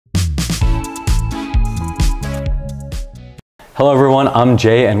Hello everyone, I'm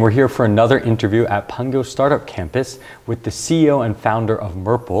Jay and we're here for another interview at Pangyo Startup Campus with the CEO and founder of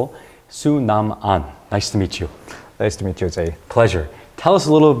Murple, Nam An. Nice to meet you. Nice to meet you, Jay. Pleasure. Tell us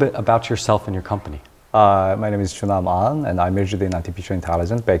a little bit about yourself and your company. My name is Nam An and I majored in artificial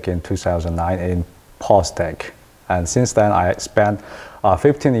intelligence back in 2009 in PostTech. And since then I spent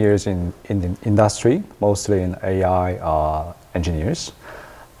 15 years in the industry, mostly in AI engineers.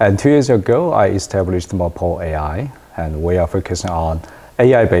 And 2 years ago, I established Murple AI, and we are focusing on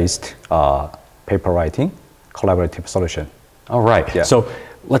AI-based paper writing, collaborative solution. All right, yeah. So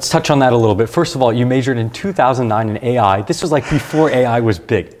let's touch on that a little bit. First of all, you majored in 2009 in AI. This was like before AI was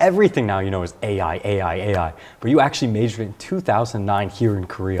big. Everything now you know is AI, AI, AI. But you actually majored in 2009 here in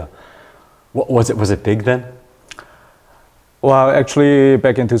Korea. What was it? Was it big then? Well, actually,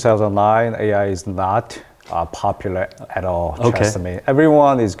 back in 2009, AI is not popular at all, trust me.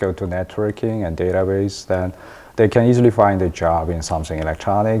 Everyone is go to networking and database, then they can easily find a job in Samsung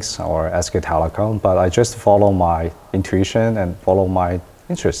Electronics or SK Telecom, but I just follow my intuition and follow my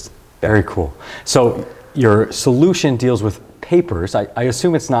interest. Very cool. So your solution deals with papers. I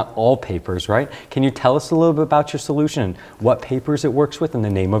assume it's not all papers, right? Can you tell us a little bit about your solution and what papers it works with and the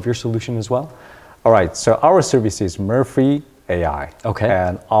name of your solution as well? All right, so our service is Murfy AI. Okay.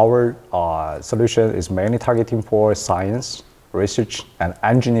 And our solution is mainly targeting for science, research, and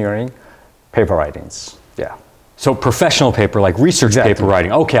engineering paper writings. Yeah. So professional paper, like research paper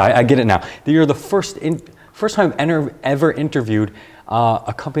writing. Okay, I get it now. You're the first time I've ever interviewed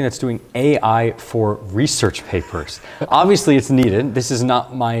a company that's doing AI for research papers. Obviously, it's needed. This is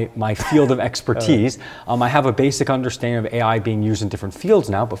not my field of expertise. I have a basic understanding of AI being used in different fields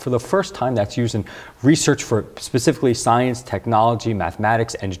now, but for the first time, that's used in research for specifically science, technology,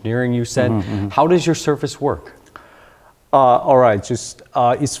 mathematics, engineering, you said. How does your service work? All right,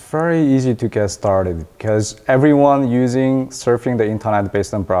 it's very easy to get started because everyone surfing the internet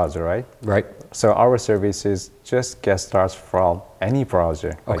based on browser, right? Right. So our services just get started from any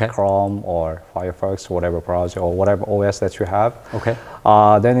browser, like Chrome or Firefox, whatever browser or whatever OS that you have. Okay.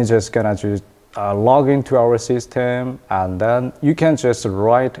 Then you're just gonna log into our system, and then you can just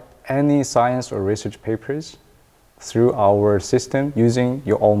write any science or research papers through our system using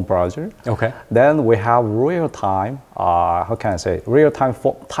your own browser. Okay. Then we have real-time, real-time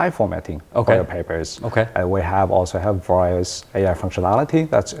type formatting for your papers. Okay. And we also have various AI functionality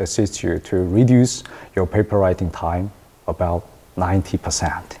that assists you to reduce your paper writing time about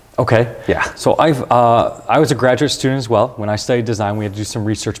 90%. Okay. Yeah. So I was a graduate student as well. When I studied design, we had to do some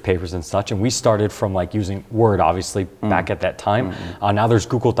research papers and such, and we started from like using Word, obviously, back at that time. Now there's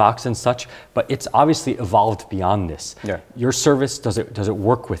Google Docs and such, but it's obviously evolved beyond this. Yeah. Your service, does it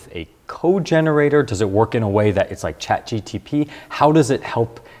work with a code generator? Does it work in a way that it's like ChatGPT? How does it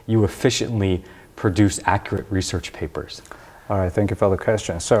help you efficiently produce accurate research papers? All right, thank you for the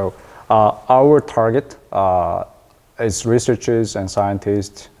question. So our target is researchers and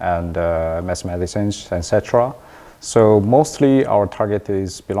scientists and mathematicians, etc. So mostly our target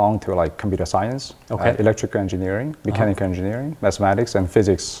belong to like computer science, electrical engineering, mechanical engineering, mathematics, and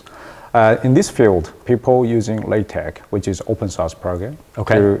physics. In this field, people using LaTeX, which is open source program,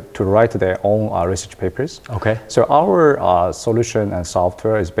 to write their own research papers. Okay. So our solution and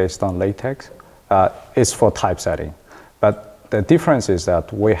software is based on LaTeX. It's for typesetting, but the difference is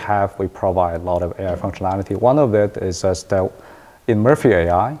that we provide a lot of AI functionality. One of it is just that in Murfy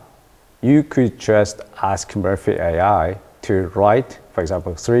AI, you could just ask Murfy AI to write, for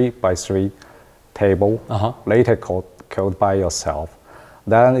example, 3x3 table, LaTeX code by yourself.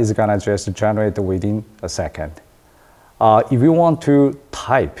 Then it's gonna just generate within a second. If you want to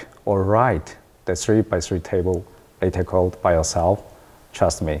type or write the 3x3 table LaTeX code by yourself,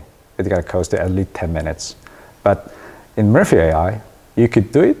 trust me, it's gonna cost you at least 10 minutes. But in Murfy AI, you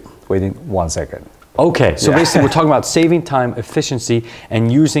could do it within 1 second. Okay, so basically we're talking about saving time, efficiency, and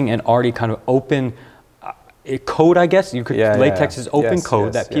using an already kind of open code, I guess. LaTeX is open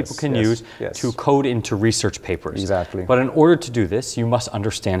code that people can use to code into research papers. Exactly. But in order to do this, you must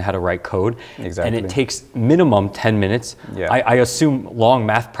understand how to write code. Exactly. And it takes minimum 10 minutes. Yeah. I assume long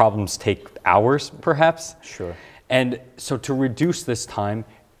math problems take hours, perhaps? Sure. And so to reduce this time,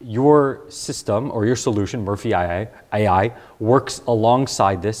 your system or your solution, Murfy AI, works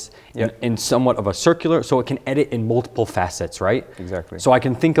alongside this in somewhat of a circular, so it can edit in multiple facets, right? Exactly. So I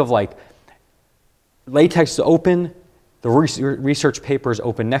can think of like LaTeX is open, the research paper is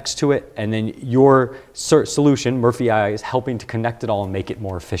open next to it, and then your solution, Murfy AI, is helping to connect it all and make it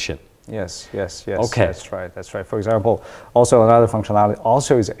more efficient. Yes, yes, Okay. That's right. For example, also another functionality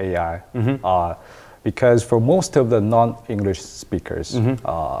also is AI. because for most of the non-English speakers,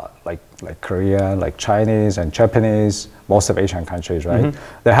 like Korean, like Chinese and Japanese, most of Asian countries, right?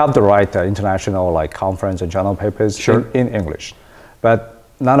 They have to write international like conference and journal papers in English, but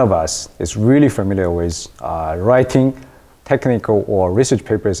none of us is really familiar with writing technical or research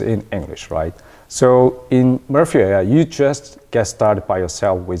papers in English, right? So in Murfy AI, you just get started by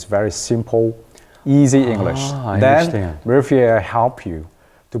yourself with very simple, easy English. Then understand. Murfy AI help you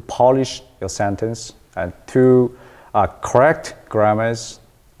to polish your sentence and to correct grammars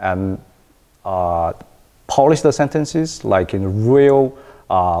and polish the sentences like in real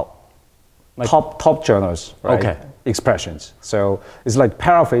top journals, right? Okay. Expressions. So it's like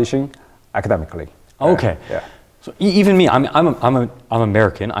paraphrasing academically. Okay. Yeah. So even me, I'm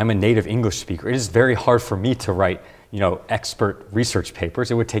American. I'm a native English speaker. It is very hard for me to write, expert research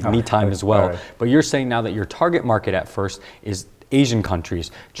papers. It would take me time as well. Right. But you're saying now that your target market at first is Asian countries,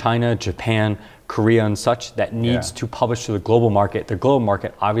 China, Japan, Korea, and such, that needs to publish to the global market. The global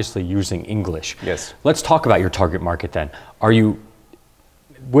market obviously using English. Yes. Let's talk about your target market then. Are you,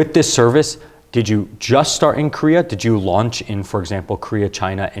 with this service, did you just start in Korea? Did you launch in, for example, Korea,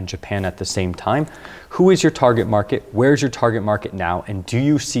 China, and Japan at the same time? Who is your target market? Where's your target market now? And do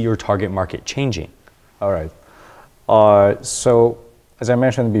you see your target market changing? All right. So as I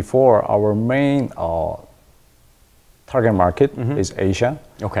mentioned before, our main target market is Asia.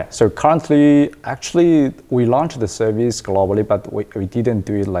 Okay. So currently, actually, we launched the service globally, but we didn't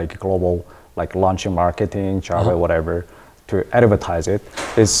do it like global, like launching marketing, Java, whatever, to advertise it.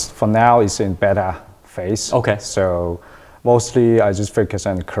 For now, it's in beta phase. Okay. So mostly I just focus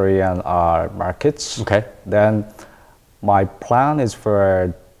on Korean markets. Okay. Then my plan is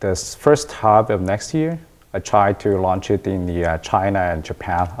for the first half of next year, I try to launch it in the China and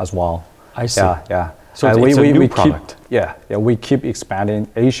Japan as well. I see. Yeah. So it's a new product. We keep expanding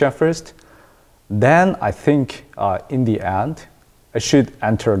Asia first. Then I think in the end, I should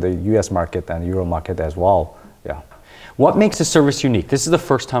enter the US market and Euro market as well. Yeah. What makes this service unique? This is the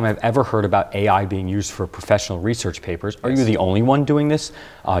first time I've ever heard about AI being used for professional research papers. Are you the only one doing this?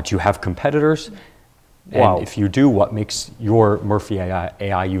 Do you have competitors? And if you do, what makes your Murfy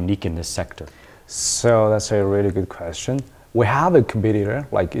AI unique in this sector? So that's a really good question. We have a competitor,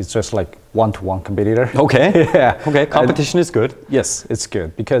 like it's just like one-to-one competitor. Okay. Yeah. Okay. Competition is good. Yes, it's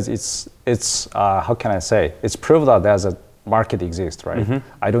good because it's how can I say? It's proof that there's a market exists, right?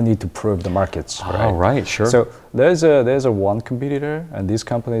 I don't need to prove the markets. Right? Oh, right. Sure. So there's a one competitor, and this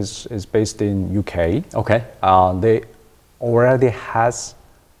company is based in UK. Okay. They already has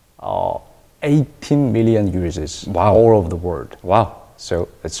 18 million users all over the world. Wow. So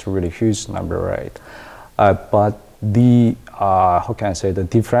it's a really huge number, right? But the how can I say, the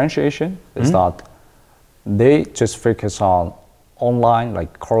differentiation is that they just focus on online,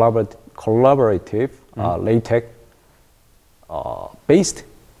 like collaborative LaTeX based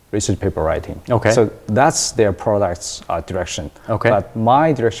research paper writing. Okay. So that's their product's direction. Okay. But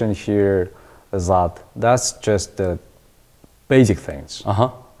my direction here is that's just the basic things.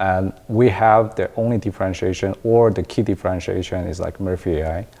 And we have the only differentiation, or the key differentiation, is like Murfy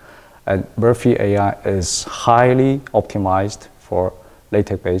AI. And Murfy AI is highly optimized for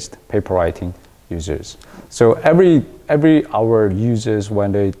LaTeX-based paper writing users. So every our users,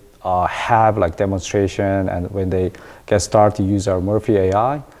 when they have like demonstration and when they get started to use our Murfy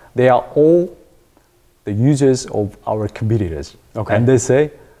AI, they are all the users of our competitors. Okay. And they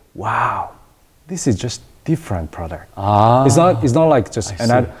say, "Wow, this is just different product. It's not like just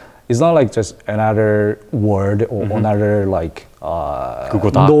another. It's not like just another Word or another like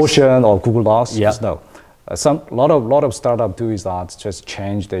Google Docs. Notion or Google Docs. Yeah. No, lot of startup do is that just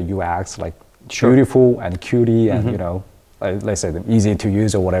change the UX like beautiful and cutie and let's say easy to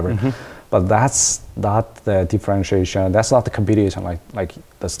use or whatever. But that's not the differentiation. That's not the competition like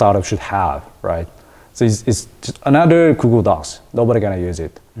the startup should have, right? So it's just another Google Docs. Nobody gonna use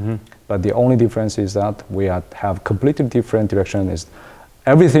it. But the only difference is that we have completely different direction. Is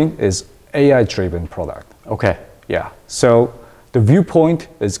everything is AI-driven product. Okay. Yeah. So the viewpoint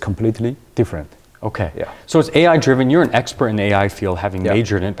is completely different. Okay. Yeah. So it's AI-driven. You're an expert in the AI field, having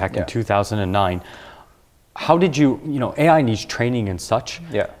majored in it back in 2009. How did you, AI needs training and such.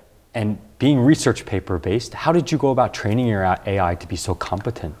 Yeah. And being research paper based, how did you go about training your AI to be so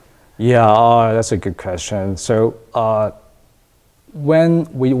competent? Yeah, that's a good question. So when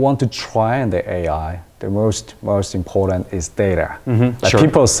we want to train the AI, the most important is data. Like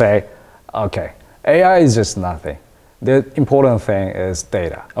people say, okay, AI is just nothing. The important thing is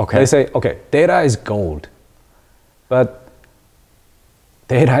data. Okay. They say, okay, data is gold, but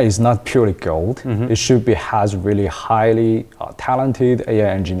data is not purely gold. It should be has really highly talented AI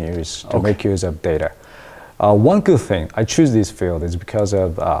engineers to make use of data. One good thing I choose this field is because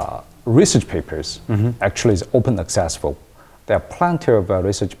of research papers. Actually, is open accessible. There are plenty of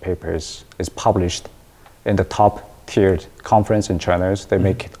research papers is published in the top tiered conference and journals. They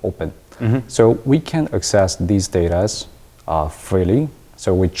make it open, so we can access these data freely.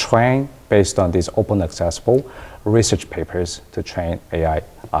 So we train based on these open accessible research papers to train AI.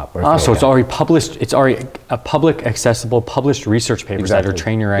 So it's already published, it's already a public accessible published research papers that are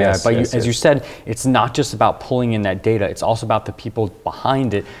training your AI. Yes, but yes, as you said, it's not just about pulling in that data, it's also about the people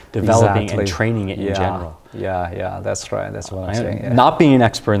behind it, developing and training it in general. Yeah, that's right, that's what I'm saying. Not being an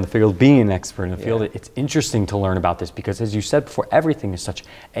expert in the field, being an expert in the field, it's interesting to learn about this because as you said before, everything is such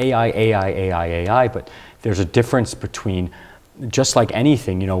AI, but there's a difference between just like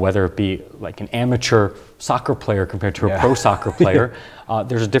anything, you know, whether it be like an amateur soccer player compared to a pro soccer player,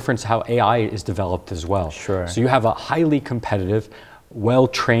 there's a difference how AI is developed as well. Sure. So you have a highly competitive,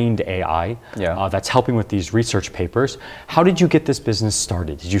 well-trained AI that's helping with these research papers. How did you get this business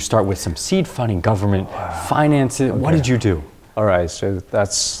started? Did you start with some seed funding, government finance? What did you do? All right, so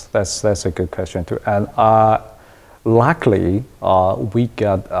that's a good question too. And luckily, we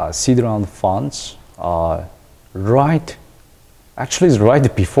got seed round funds right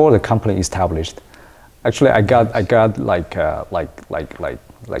before the company established. Actually, I got like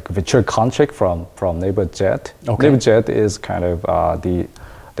virtual contract from NeighborJet. NeighborJet is kind of the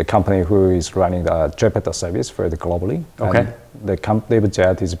company who is running the JetBeta service for the globally. And the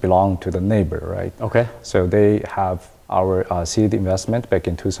NeighborJet is belong to the Neighbor, right? Okay. So they have our seed investment back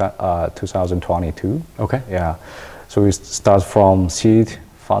in 2022. Okay. Yeah. So we start from seed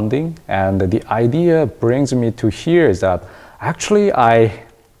funding, and the idea brings me to here is that actually I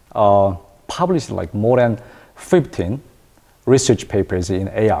published like more than 15 research papers in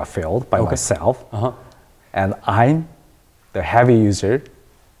AI field by myself, and I'm the heavy user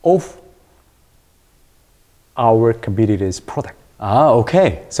of our competitors' product.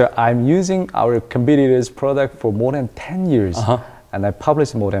 So I'm using our competitors' product for more than 10 years, and I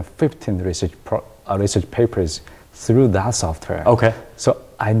published more than 15 research papers through that software. So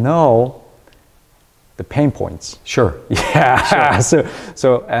I know the pain points. Yeah.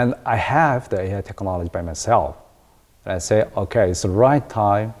 So and I have the AI technology by myself. And I say, okay, it's the right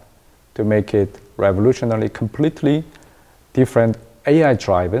time to make it revolutionary, completely different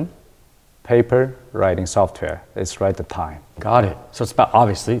AI-driven paper writing software. It's right the time. Got it. So it's about,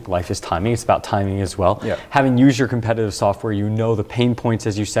 obviously, life is timing. It's about timing as well. Having used your competitive software, you know the pain points,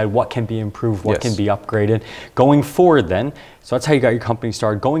 as you said, what can be improved, what can be upgraded. Going forward then, so that's how you got your company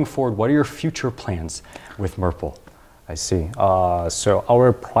started. Going forward, what are your future plans with Murple? I see. So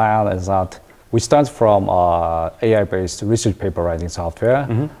our plan is that we start from AI-based research paper writing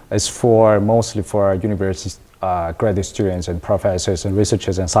software. It's mostly for university graduate students and professors and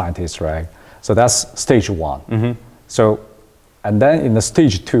researchers and scientists, right? So that's stage one. So, and then in the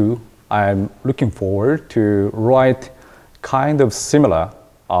stage two, I'm looking forward to write kind of similar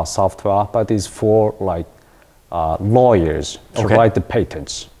software, but it's for like lawyers to write the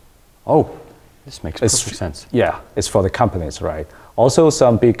patents. This makes perfect sense. Yeah, it's for the companies, right? Also,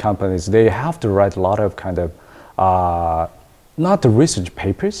 some big companies, they have to write a lot of kind of not the research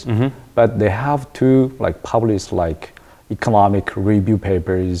papers, but they have to like publish like economic review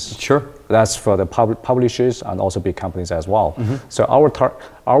papers. That's for the publishers and also big companies as well. So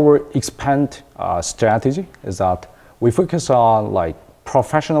our expand strategy is that we focus on like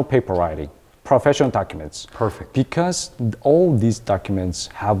professional paper writing, professional documents. Because all these documents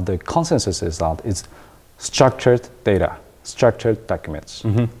have the consensus is that it's structured data, structured documents.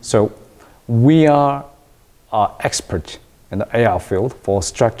 So we are expert in the AI field for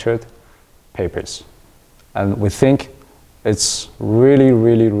structured papers. And we think it's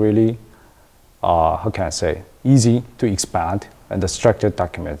really, how can I say, easy to expand in the structured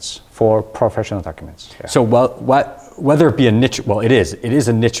documents for professional documents. So whether it be a niche, well, it is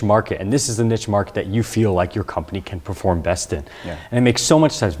a niche market, and this is the niche market that you feel like your company can perform best in. And it makes so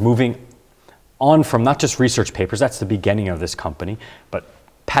much sense moving on from not just research papers, that's the beginning of this company, but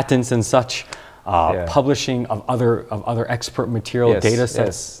patents and such, publishing of other expert material, data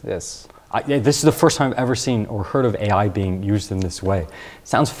sets. This is the first time I've ever seen or heard of AI being used in this way.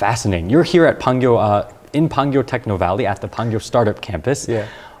 Sounds fascinating. You're here at Pangyo, in Pangyo Techno Valley at the Pangyo Startup Campus.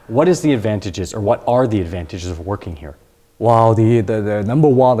 What is the advantages, or what are the advantages of working here? Wow, the number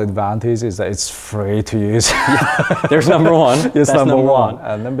one advantage is that it's free to use. There's number one. Yes, number one.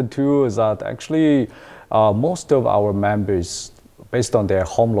 And number two is that actually most of our members, based on their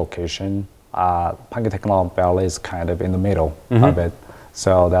home location, Pangyo Techno Valley is kind of in the middle of it.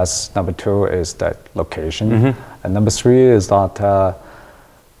 So that's number 2 is that location. And number 3 is that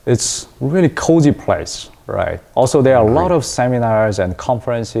it's really cozy place, right? Also, there are a lot of seminars and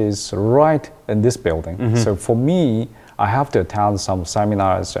conferences right in this building. So for me, I have to attend some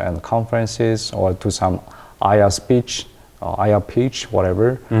seminars and conferences or do some IR speech or IR pitch,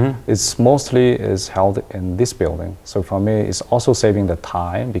 whatever. It's mostly is held in this building. So for me, it's also saving the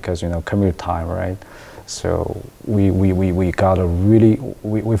time because, commute time, right? So we got a really,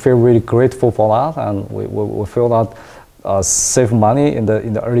 we feel really grateful for that, and we feel that save money in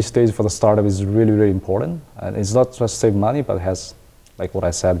the early stage for the startup is really, really important. And it's not just save money, but it has, like what I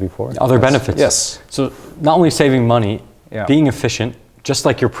said before, other benefits. Yes. So not only saving money, being efficient, just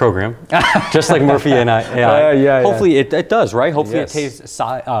like your program, just like Murfy and AI. Hopefully it does, right? Hopefully it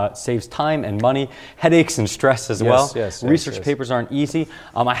saves time and money, headaches and stress as well. Research papers aren't easy.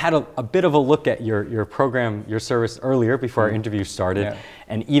 I had a bit of a look at your program, your service earlier before our interview started.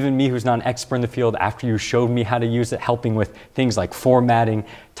 And even me, who's not an expert in the field, after you showed me how to use it, helping with things like formatting,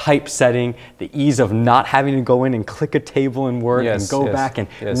 typesetting, the ease of not having to go in and click a table in Word and go back and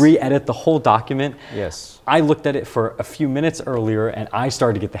re-edit the whole document. I looked at it for a few minutes earlier and I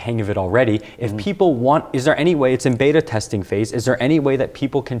started to get the hang of it already. If people want, is there any way, it's in beta testing phase, is there any way that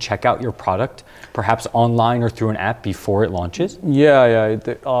people can check out your product, perhaps online or through an app before it launches?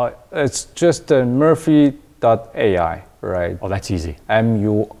 It's just Murfy.ai. Right. Oh, that's easy.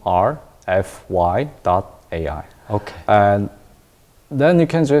 Murfy.ai. Okay. And then you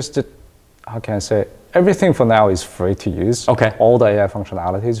can just, how can I say, everything for now is free to use. Okay. All the AI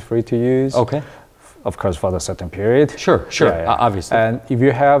functionality is free to use. Okay. Of course, for a certain period. Sure. Obviously. And if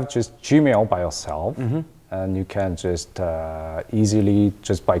you have just Gmail by yourself, and you can just easily,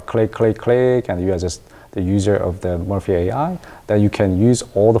 just by click, and you are just the user of the Murfy AI, then you can use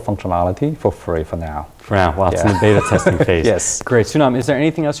all the functionality for free for now. For now, while it's in the beta testing phase. Yes. Great. Sunam, is there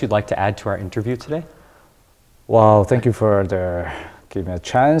anything else you'd like to add to our interview today? Well, thank you for giving me a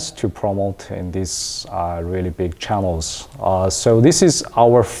chance to promote in these really big channels. So this is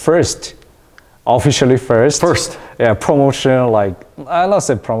our officially first. Promotion, like, I don't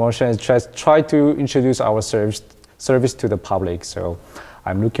say promotion, it's just try to introduce our service to the public. So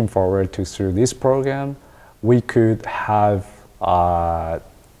I'm looking forward to, through this program, we could have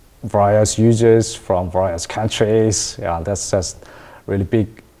various users from various countries. That's just really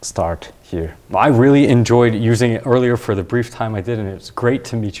big start here. I really enjoyed using it earlier for the brief time I did, and it's great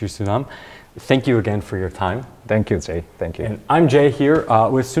to meet you, Sunam. Thank you again for your time. Thank you, Jay. Thank you. And I'm Jay here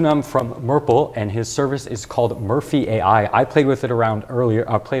with Sunam from Murple, and his service is called Murfy AI. I played with it around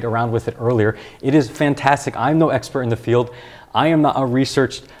with it earlier. It is fantastic. I'm no expert in the field. I am not a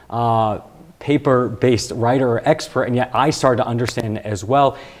research paper-based writer or expert, and yet I started to understand it as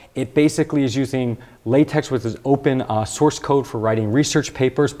well. It basically is using LaTeX with its open source code for writing research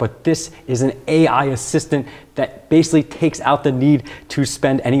papers, but this is an AI assistant that basically takes out the need to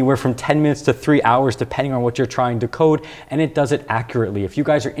spend anywhere from 10 minutes to 3 hours, depending on what you're trying to code, and it does it accurately. If you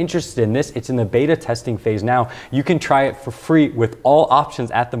guys are interested in this, it's in the beta testing phase now. You can try it for free with all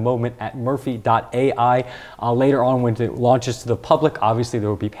options at the moment at Murfy.ai. Later on, when it launches to the public, obviously there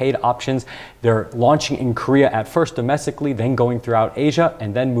will be paid options. They're launching in Korea at first domestically, then going throughout Asia,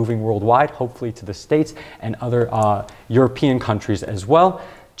 and then moving worldwide, hopefully to the States and other European countries as well.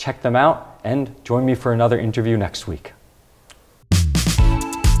 Check them out and join me for another interview next week.